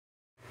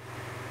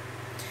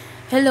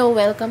Hello,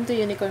 welcome to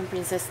Unicorn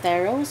Princess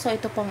Tarot. So,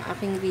 ito pong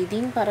aking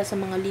reading para sa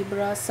mga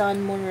Libra,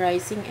 Sun, Moon,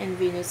 Rising, and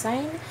Venus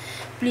sign.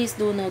 Please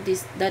do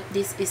notice that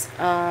this is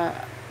a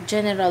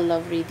general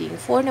love reading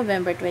for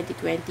November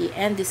 2020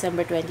 and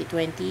December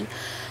 2020.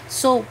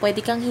 So, pwede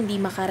kang hindi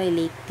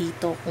makarelate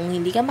dito. Kung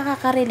hindi ka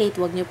makakarelate,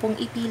 wag nyo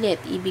pong ipilit.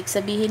 Ibig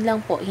sabihin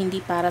lang po,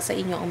 hindi para sa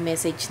inyo ang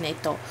message na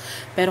ito.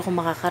 Pero kung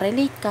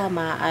makakarelate ka,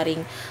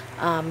 maaaring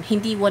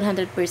hindi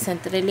 100%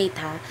 relate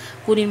ha.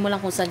 Kunin mo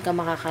lang kung saan ka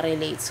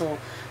makakarelate. So,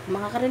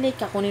 makakarelate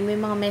ka, kunin mo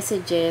yung mga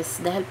messages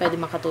dahil pwede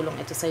makatulong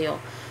ito sa'yo.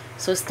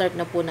 So, start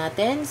na po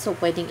natin. So,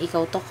 pwedeng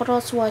ikaw to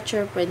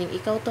cross-watcher, pwedeng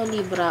ikaw to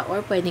Libra,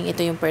 or pwedeng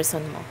ito yung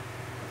person mo.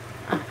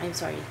 I'm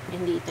sorry.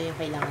 Hindi ito yung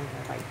kailangan mo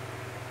card.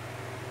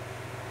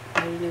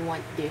 I really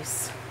want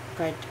this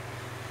card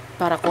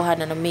para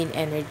kuhanan ng main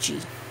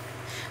energy.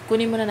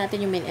 Kunin muna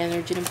natin yung main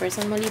energy ng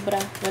person mo, Libra.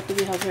 What do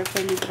we have here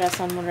for Libra,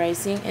 Sun, Moon,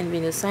 Rising, and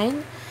Venus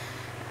sign?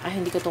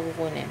 Hindi ko to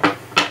kukunin.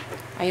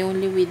 I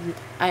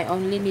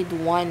only need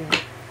one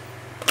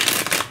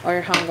or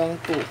hanggang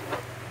 2.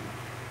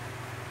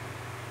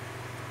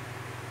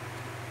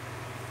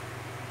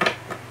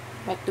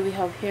 What do we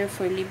have here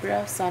for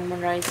Libra, Sun, Moon,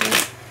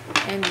 Rising,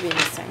 and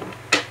Venus sign?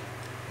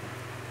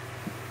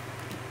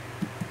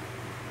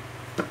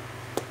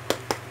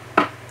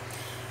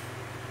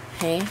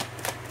 Okay.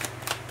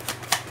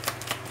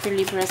 For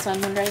Libra,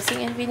 Sun, Moon,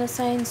 Rising, and Venus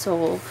sign.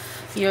 So,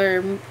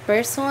 your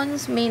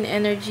person's main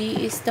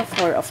energy is the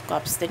 4 of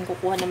Cups. Then,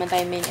 kukuha naman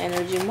tayo main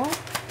energy mo.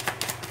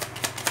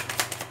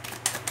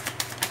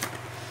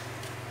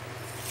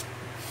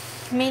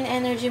 Main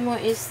energy mo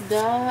is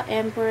the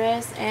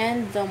Empress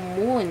and the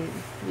Moon.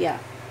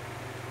 Yeah.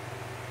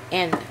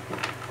 And,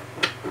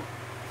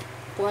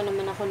 kuha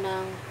naman ako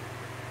ng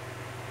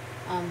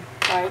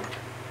card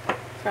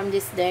from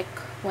this deck.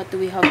 What do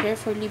we have here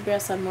for Libra,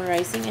 Sun, Moon,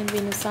 Rising, and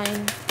Venus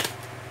sign?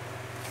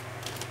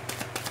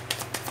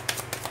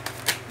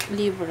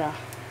 Libra,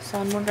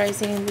 Sun, Moon,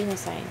 Rising, and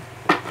Venus sign.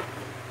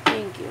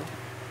 Thank you.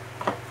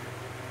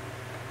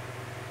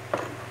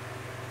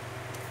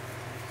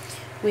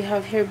 We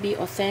have here be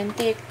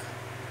authentic,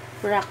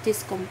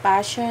 practice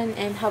compassion,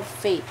 and have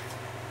faith.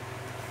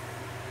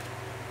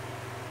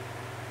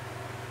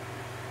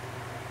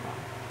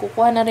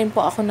 Kukuha na rin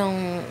po ako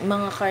ng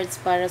mga cards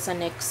para sa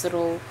next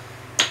row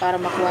para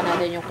makuha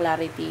natin yung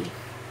clarity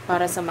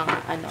para sa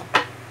mga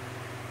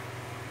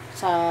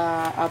sa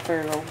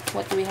upper row.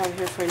 What do we have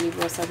here for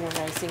Libra, Sun, Moon,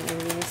 Rising, and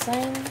Venus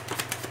sign?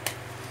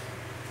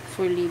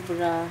 For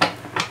Libra,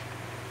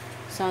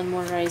 Sun,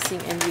 Moon, Rising,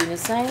 and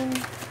Venus sign.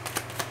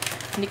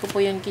 Hindi ko po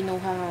yan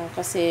kinuha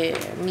kasi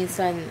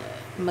minsan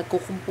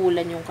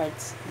magkukumpulan yung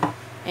cards.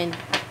 And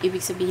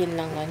ibig sabihin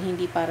lang nun,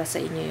 hindi para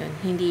sa inyo yun.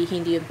 Hindi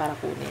yun para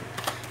kunin.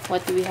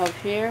 What do we have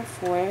here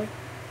for,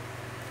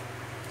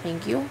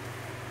 thank you,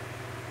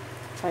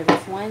 5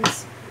 of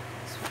Wands.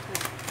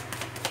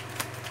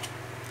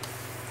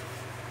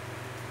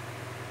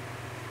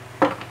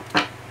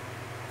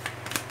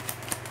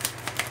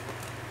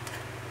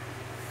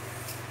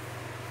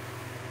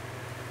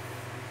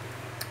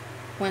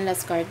 One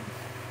last card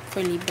for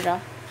Libra.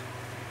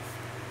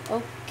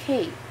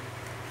 Okay.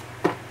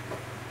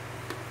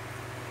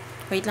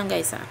 Wait lang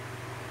guys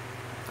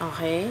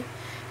Okay.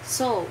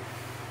 So,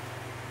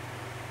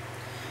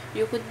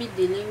 you could be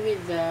dealing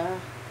with the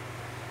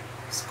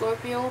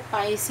Scorpio,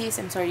 Pisces,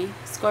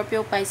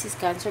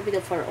 Cancer with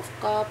the 4 of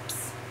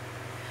Cups,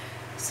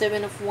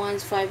 7 of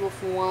Wands, 5 of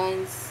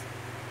Wands,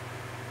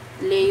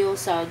 Leo,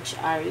 Sag,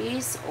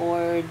 Aries,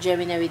 or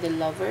Gemini with the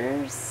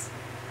Lovers.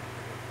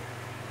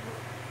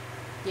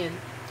 Yun.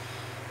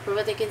 For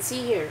what I can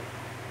see here,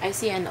 I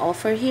see an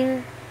offer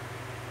here.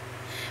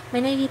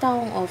 May nakikita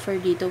akong offer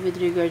dito with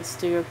regards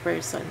to your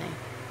person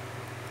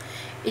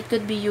It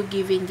could be you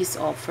giving this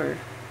offer.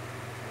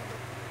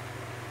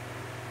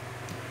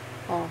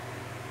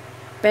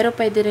 Pero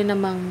pwede rin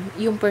namang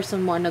yung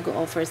person mo ang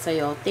nag-offer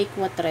sa'yo. Take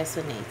what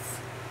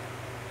resonates.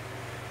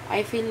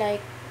 I feel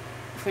like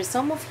for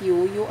some of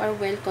you, you are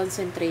well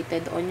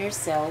concentrated on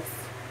yourself.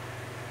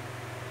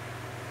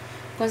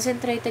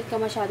 Concentrated ka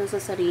masyado sa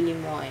sarili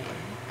mo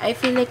I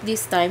feel like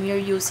this time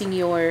you're using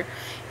your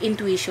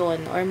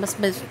intuition or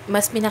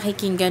mas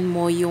pinakikinggan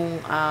mo yung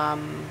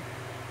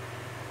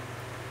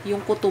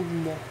kutob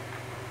mo.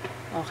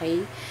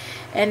 Okay?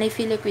 And I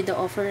feel like with the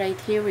offer right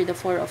here with the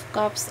 4 of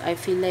Cups, I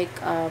feel like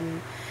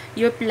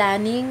you're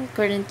planning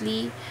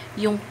currently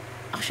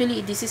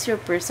actually this is your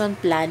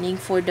person planning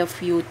for the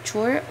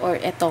future,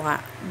 or eto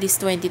nga, this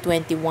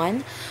 2021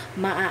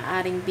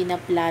 maaaring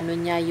pinaplano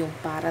niya yung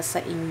para sa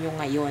inyo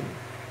ngayon.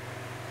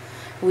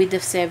 With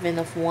the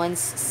 7 of Wands,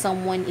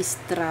 someone is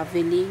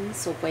traveling.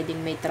 So,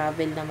 pwedeng may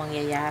travel na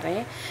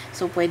mangyayari.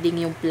 So, pwedeng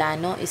yung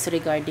plano is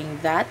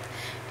regarding that.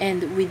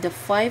 And with the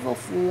 5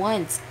 of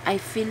Wands,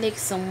 I feel like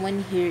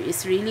someone here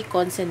is really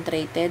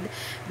concentrated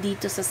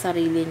dito sa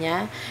sarili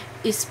niya.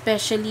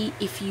 Especially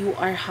if you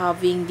are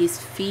having this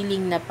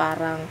feeling na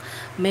parang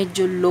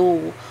medyo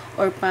low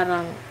or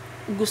parang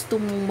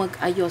gusto mong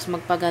mag-ayos,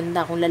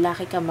 magpaganda. Kung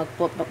lalaki ka,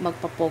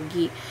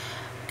 magpapogi.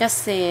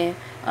 Kasi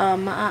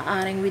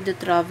maaaring with the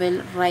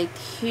travel right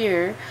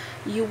here,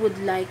 you would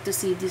like to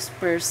see this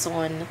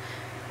person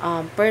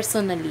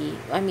personally.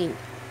 I mean,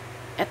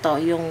 eto,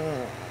 yung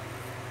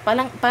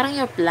parang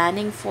you're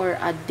planning for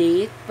a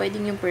date.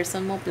 Pwedeng yung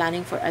person mo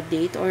planning for a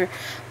date or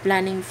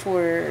planning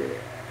for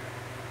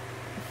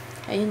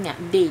ayun nga,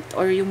 date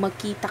or yung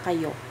magkita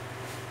kayo.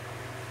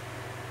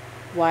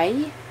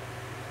 Why?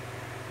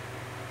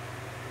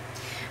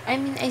 I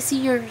mean, I see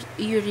you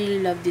really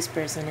love this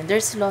person and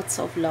there's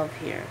lots of love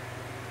here.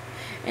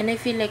 And I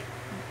feel like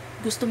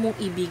gusto mong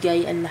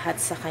ibigay ang lahat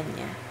sa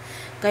kanya.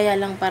 Kaya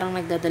lang parang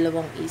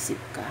nagdadalawang isip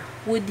ka.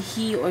 Would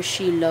he or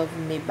she love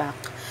me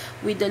back?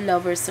 With the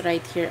lovers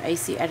right here, I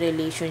see a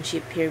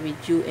relationship here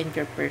with you and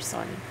your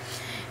person.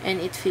 And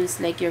it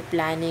feels like you're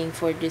planning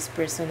for this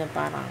person na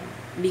parang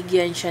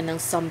bigyan siya ng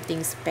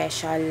something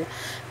special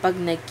pag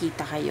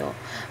nagkita kayo.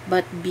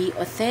 But be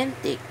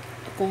authentic.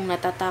 Kung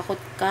natatakot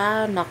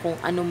ka na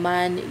kung ano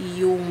man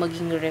yung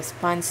maging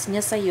response niya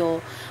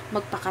sa'yo,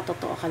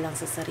 magpakatotoo ka lang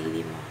sa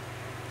sarili mo.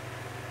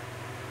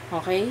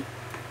 Okay?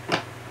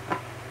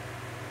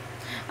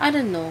 I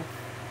don't know.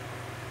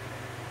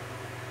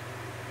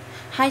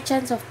 High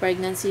chance of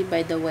pregnancy,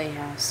 by the way,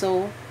 ha.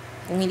 So,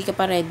 kung hindi ka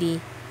pa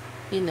ready,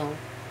 you know,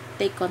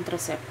 take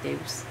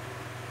contraceptives.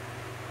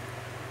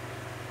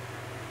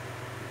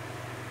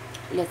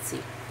 Let's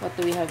see. What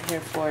do we have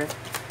here for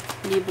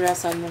Libra,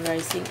 Sun, Moon,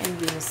 Rising, and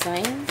Venus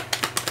sign?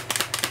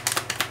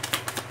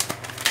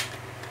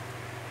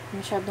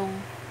 Masyadong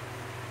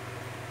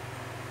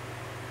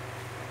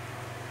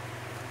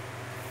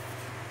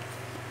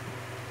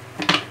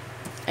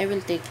I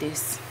will take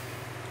this.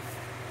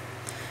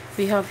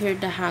 We have here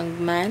the Hanged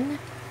Man,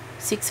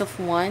 6 of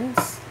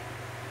Wands,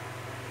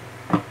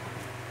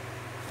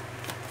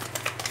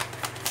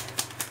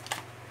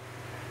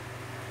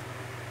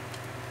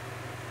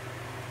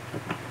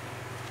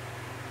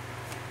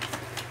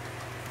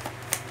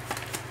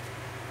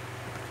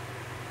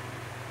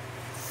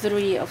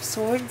 Three of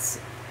Swords,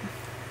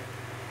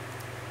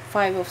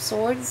 5 of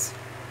Swords,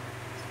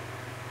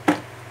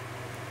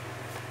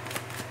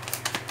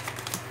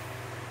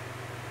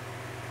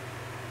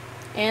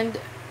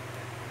 and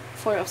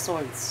 4 of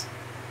Swords.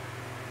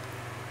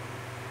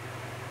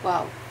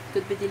 Wow,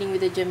 could be dealing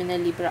with a Gemini,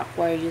 Libra,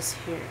 Aquarius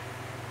here.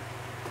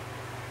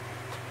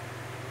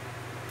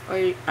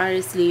 Or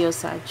Aries, Leo,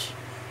 Sag.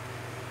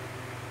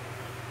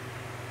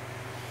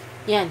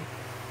 Yan.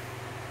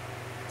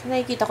 So,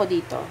 nakikita ko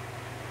dito.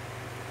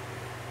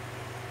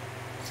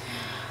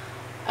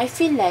 I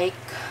feel like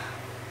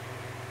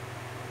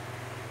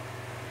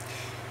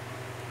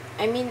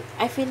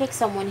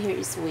someone here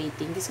is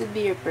waiting. This could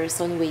be your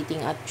person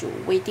waiting at you.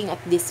 Waiting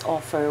at this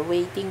offer.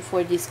 Waiting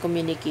for this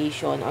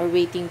communication. Or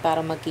waiting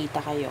para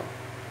magkita kayo.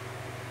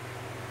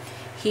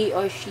 He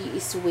or she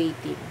is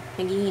waiting.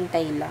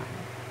 Naghihintay lang.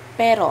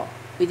 Pero,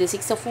 with the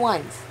 6 of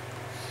Wands,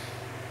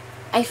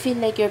 I feel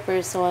like your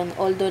person,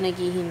 although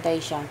naghihintay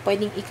siya,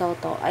 pwedeng ikaw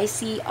to. I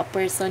see a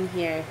person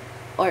here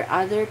or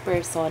other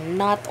person,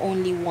 not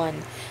only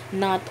one,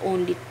 not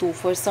only two.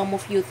 For some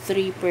of you,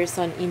 3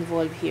 person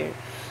involved here.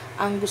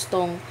 Ang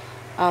gustong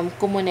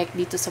kumonect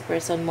dito sa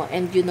person mo.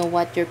 And you know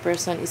what? Your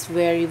person is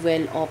very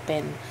well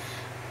open.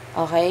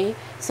 Okay?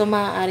 So,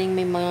 maaaring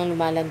may mga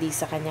lumalandi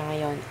sa kanya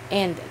ngayon.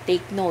 And,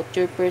 take note,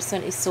 your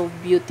person is so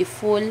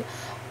beautiful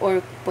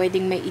or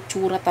pwedeng may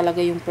itsura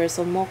talaga yung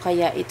person mo.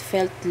 Kaya, it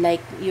felt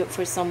like,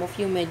 for some of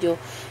you, medyo,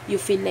 you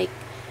feel like,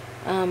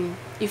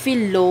 you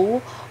feel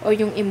low or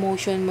yung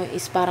emotion mo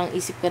is parang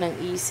isip ka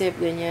ng isip,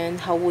 ganyan.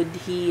 How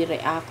would he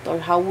react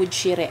or how would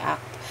she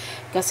react?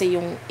 Kasi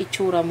yung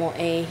itsura mo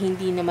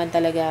hindi naman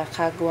talaga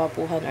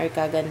kagwapuhan or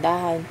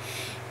kagandahan.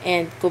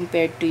 And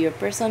compared to your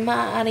person,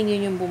 maaaring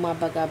yun yung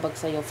bumabagabag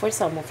sa'yo. For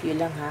some of you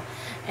lang, ha.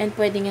 And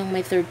pwede ngang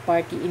may third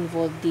party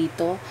involved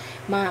dito.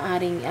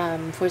 Maaaring,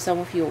 for some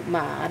of you,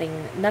 maaaring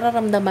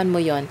nararamdaman mo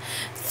yon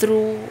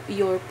through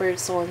your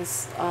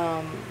person's,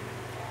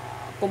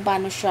 kung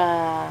paano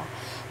siya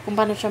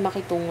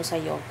makitungo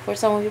sa'yo. For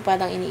some of you,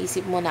 parang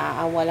iniisip mo na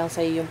aawa lang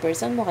sa'yo yung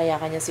person mo, kaya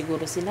kanya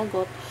siguro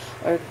sinagot.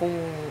 Or kung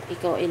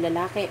ikaw ay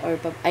lalaki,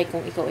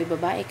 kung ikaw ay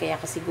babae, kaya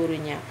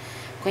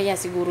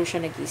siguro siya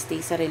nag-stay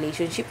sa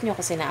relationship nyo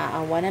kasi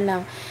naaawa na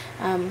lang.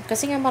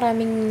 Kasi nga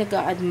maraming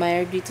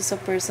nag-a-admire dito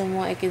sa person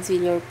mo. I can see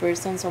your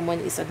person,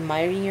 someone is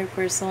admiring your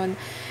person.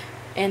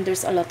 And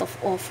there's a lot of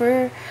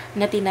offer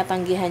na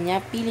tinatanggihan niya.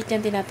 Pilit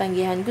niyang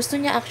tinatanggihan. Gusto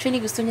niya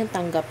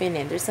tanggapin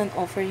eh. There's an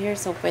offer here.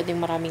 So, pwedeng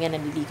marami nga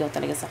naliligaw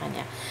talaga sa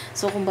kanya.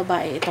 So, kung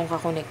babae, itong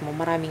kakonek mo,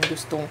 maraming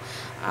gustong,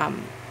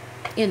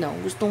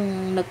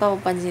 gustong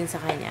nagpapapansin sa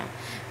kanya.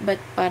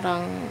 But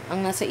parang,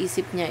 ang nasa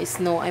isip niya is,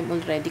 no, I'm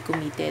already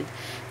committed.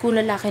 Kung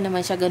lalaki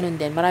naman siya, ganun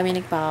din.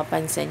 Maraming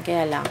nagpapapansin.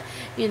 Kaya lang,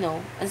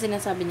 ang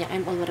sinasabi niya,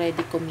 I'm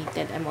already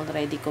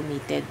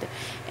committed.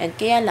 And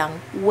kaya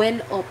lang,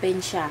 well open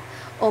siya.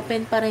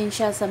 Open pa rin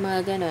siya sa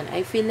mga ganun.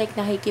 I feel like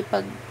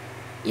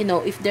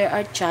if there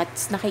are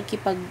chats,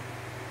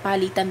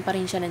 nakikipagpalitan pa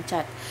rin siya ng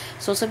chat.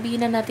 So,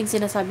 sabihin na natin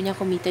sinasabi niya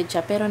committed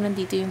siya, pero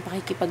nandito yung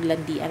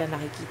pakikipaglandian na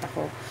nakikita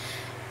ko.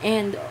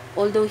 And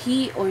although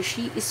he or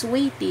she is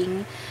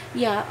waiting,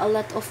 yeah, a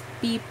lot of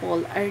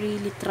people are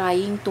really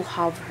trying to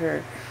have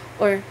her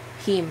or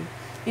him.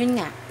 Yun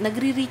nga,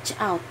 nagre-reach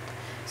out.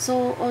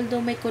 So,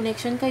 although may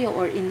connection kayo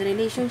or in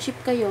relationship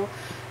kayo,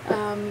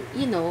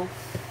 you know,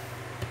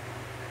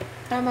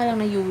 tama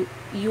lang na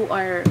you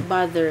are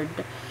bothered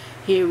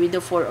here with the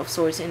 4 of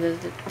Swords and the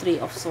 3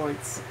 of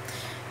Swords.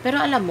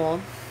 Pero alam mo,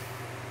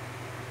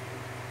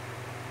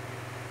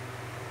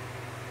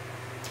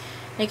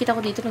 nakikita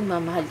ko dito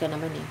nagmamahal ka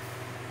naman eh.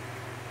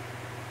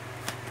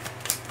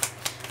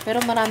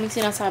 Pero maraming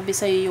sinasabi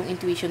sa'yo yung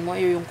intuition mo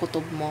or yung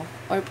kutob mo.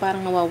 Or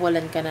parang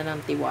nawawalan ka na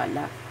ng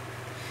tiwala.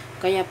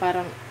 Kaya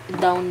parang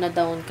down na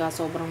down ka,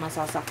 sobrang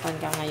nasasaktan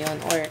ka ngayon.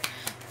 Or,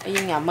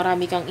 ayun nga,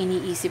 marami kang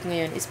iniisip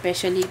ngayon.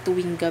 Especially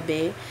tuwing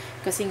gabi.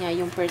 Kasi nga,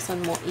 yung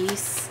person mo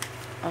is,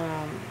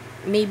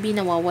 maybe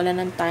nawawala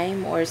ng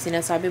time or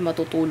sinasabi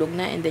matutulog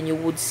na and then you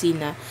would see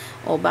na,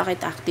 oh,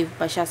 bakit active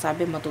pa siya?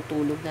 Sabi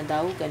matutulog na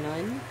daw,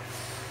 ganon.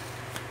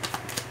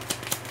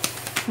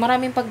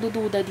 Maraming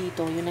pagdududa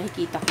dito, yun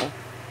nakikita ko.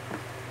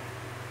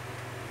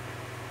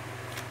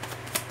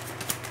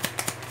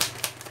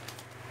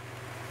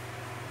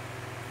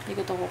 Hindi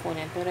ko ito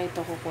kukunin, pero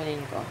ito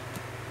kukunin ko.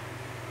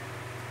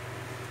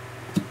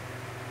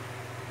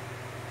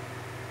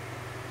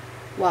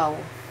 Wow.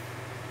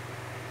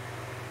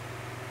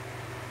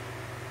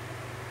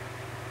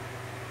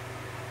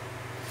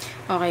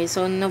 Okay,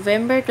 so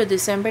November to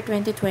December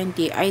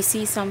 2020, I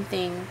see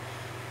something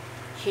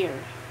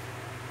here.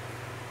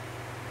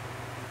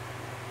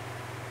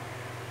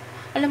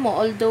 Alam mo,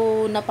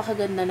 although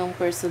napakaganda ng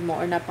person mo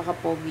or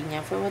napaka-pogi niya,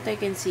 for what I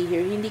can see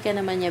here, hindi ka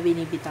naman niya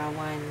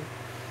binibitawan.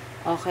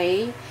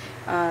 Okay?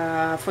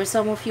 For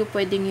some of you,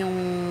 pwedeng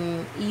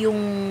yung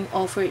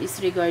offer is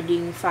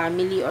regarding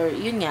family or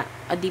yun nga,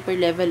 a deeper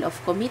level of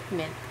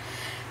commitment.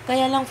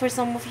 Kaya lang, for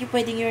some of you,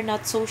 pwedeng you're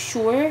not so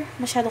sure,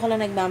 masyado ka lang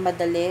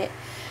nagmamadali,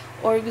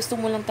 or gusto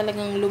mo lang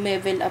talagang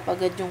lumevel up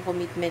agad yung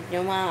commitment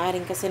nyo.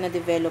 Maaaring kasi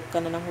na-develop ka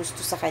na ng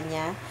husto sa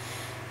kanya.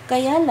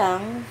 Kaya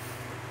lang,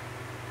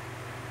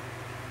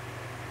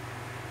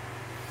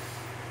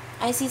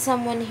 I see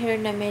someone here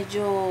na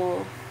medyo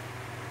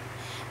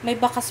may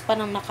bakas pa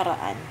ng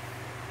nakaraan.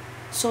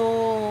 So,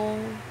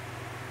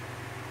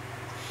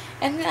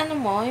 and ano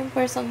mo, yung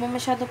person mo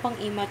masyado pang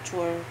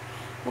immature.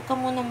 Huwag ka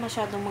muna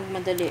masyadong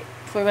magmadali.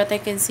 For what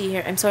I can see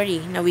here, I'm sorry,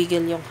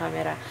 nawiggle yung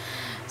camera.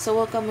 So,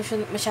 huwag ka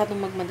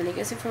masyadong magmadali.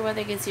 Kasi for what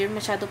I can see here,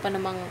 masyado pa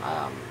namang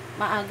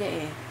maaga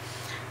eh.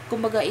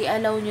 Kumbaga,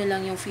 i-allow nyo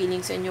lang yung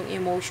feelings and yung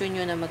emotion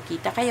nyo na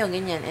magkita kayo,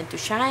 ganyan. And to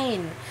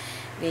shine.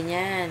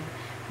 Ganyan.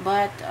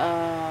 But,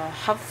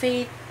 have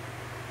faith.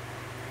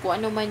 Kung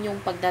ano man yung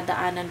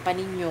pagdadaanan pa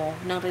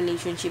ninyo ng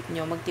relationship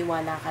nyo,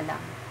 magtiwala ka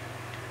lang.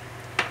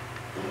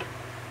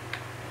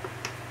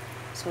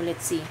 So,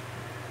 let's see.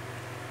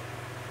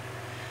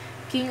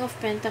 King of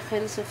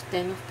Pentacles, of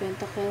 10 of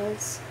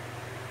Pentacles.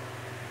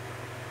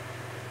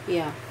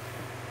 Yeah.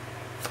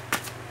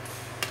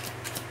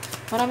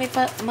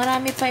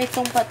 Marami pa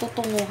itong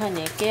patutunguhan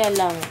eh. Kaya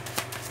lang,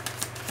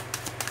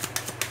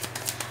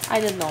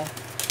 I don't know.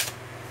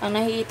 Ang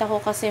nakikita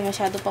ko kasi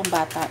masyado pang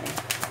bata eh.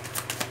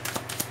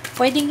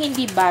 Pwedeng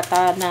hindi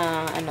bata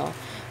na ano,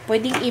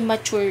 pwedeng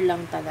immature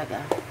lang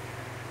talaga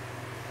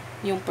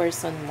yung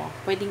person mo.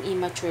 Pwedeng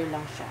immature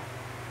lang siya.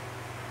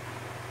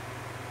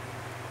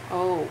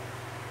 Oh.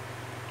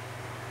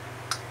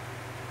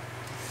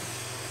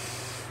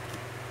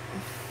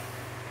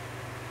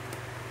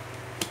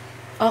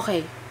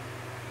 Okay.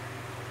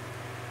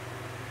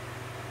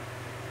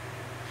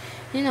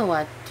 You know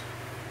what?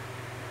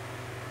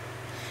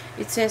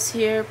 It says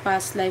here,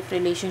 past life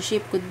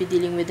relationship could be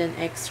dealing with an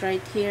ex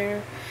right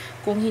here.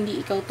 Kung hindi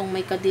ikaw tong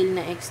may kadil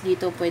na ex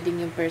dito, pwedeng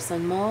yung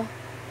person mo.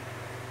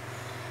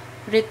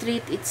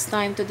 Retreat, it's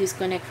time to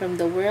disconnect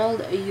from the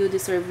world. You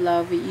deserve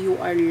love.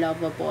 You are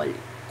lovable.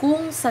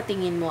 Kung sa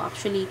tingin mo,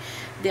 actually,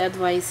 the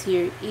advice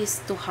here is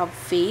to have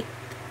faith.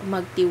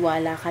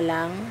 Magtiwala ka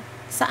lang.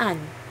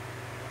 Saan?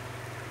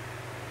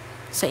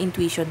 Sa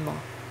intuition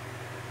mo.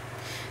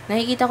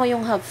 Nakikita ko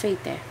yung have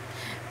faith eh.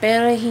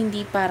 Pero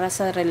hindi para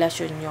sa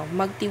relasyon nyo.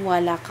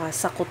 Magtiwala ka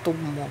sa kutob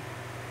mo.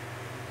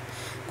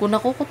 Kung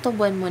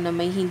nakukutuban mo na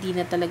may hindi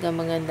na talaga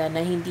maganda,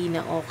 na hindi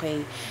na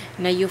okay,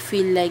 na you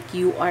feel like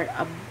you are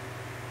a,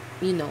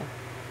 you know,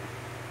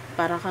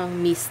 parang kang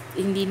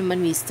hindi naman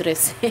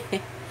mistress.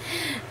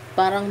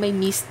 Parang may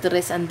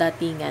mistress ang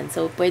datingan.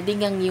 So, pwede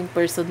ngang yung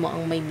person mo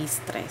ang may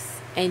mistress.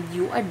 And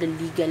you are the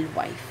legal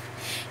wife.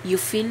 You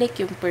feel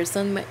like yung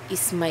person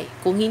is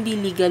kung hindi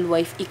legal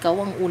wife,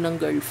 ikaw ang unang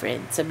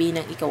girlfriend. Sabihin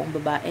ng ikaw ang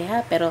babae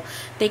ha, pero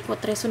take what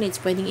resonates,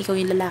 pwedeng ikaw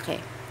yung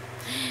lalaki.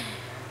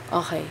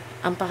 Okay,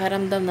 ang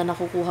pakiramdam na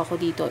nakukuha ko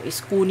dito is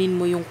kunin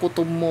mo yung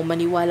kutob mo,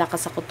 maniwala ka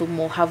sa kutob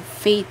mo, have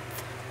faith.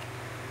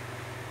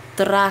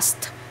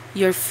 Trust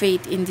your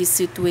faith in this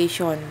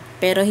situation.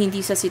 Pero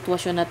hindi sa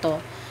sitwasyon na to.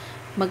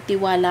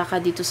 Magtiwala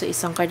ka dito sa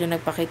isang card na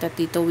nagpakita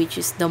dito,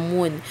 which is the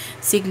moon.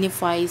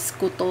 Signifies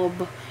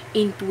kutob,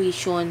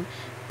 intuition,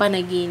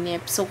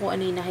 panaginip. So, kung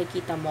ano yung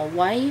nakikita mo.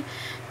 Why?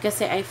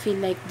 Kasi I feel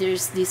like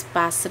there's this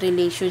past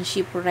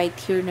relationship right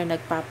here na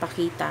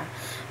nagpapakita.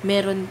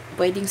 Meron,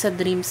 pwedeng sa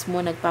dreams mo,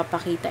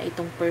 nagpapakita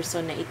itong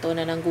person na ito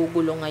na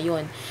nanggugulo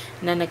ngayon,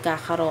 na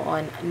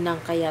nagkakaroon ng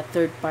kaya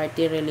third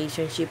party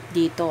relationship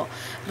dito.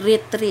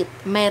 Retreat.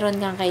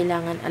 Meron kang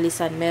kailangan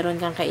alisan. Meron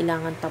kang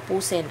kailangan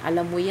tapusin.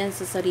 Alam mo yan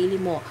sa sarili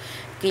mo.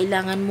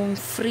 Kailangan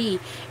mong free.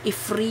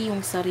 I-free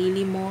yung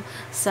sarili mo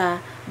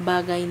sa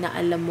bagay na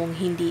alam mong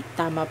hindi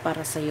tama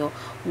para sa'yo.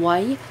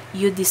 Why?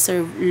 You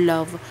deserve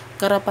love.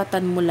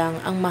 Karapatan mo lang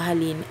ang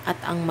mahalin at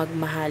ang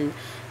magmahal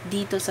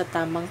dito sa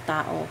tamang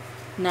tao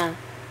na,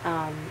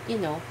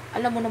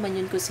 alam mo naman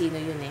yun kung sino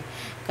yun eh.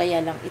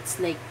 Kaya lang,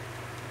 it's like,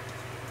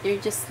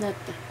 you're just not,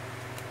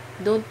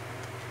 don't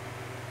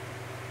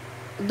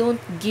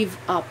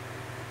give up.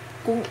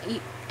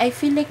 I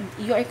feel like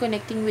you are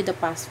connecting with the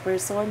past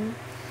person,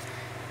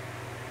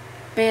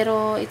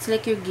 pero it's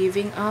like you're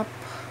giving up.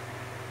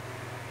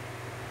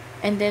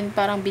 And then,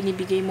 parang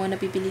binibigay mo,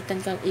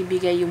 napipilitan kang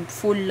ibigay yung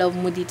full love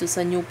mo dito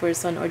sa new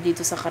person or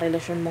dito sa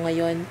karelasyon mo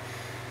ngayon.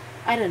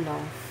 I don't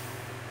know.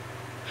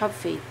 Have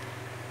faith.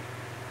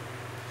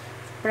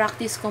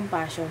 Practice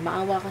compassion.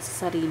 Maawa ka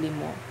sa sarili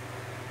mo.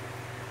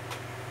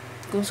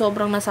 Kung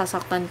sobrang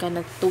nasasaktan ka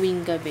na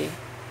tuwing gabi,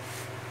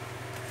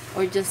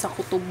 or dyan sa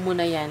kutob mo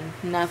na yan,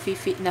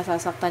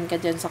 nasasaktan ka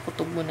dyan sa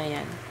kutob mo na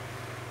yan,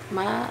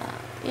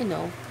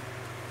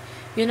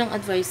 yun ang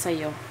advice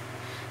sa'yo.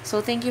 So,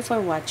 thank you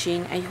for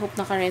watching. I hope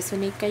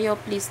naka-resonate kayo.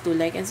 Please do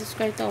like and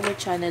subscribe to our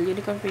channel,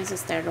 Unicorn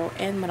Princess Tarot,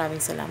 and maraming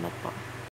salamat po.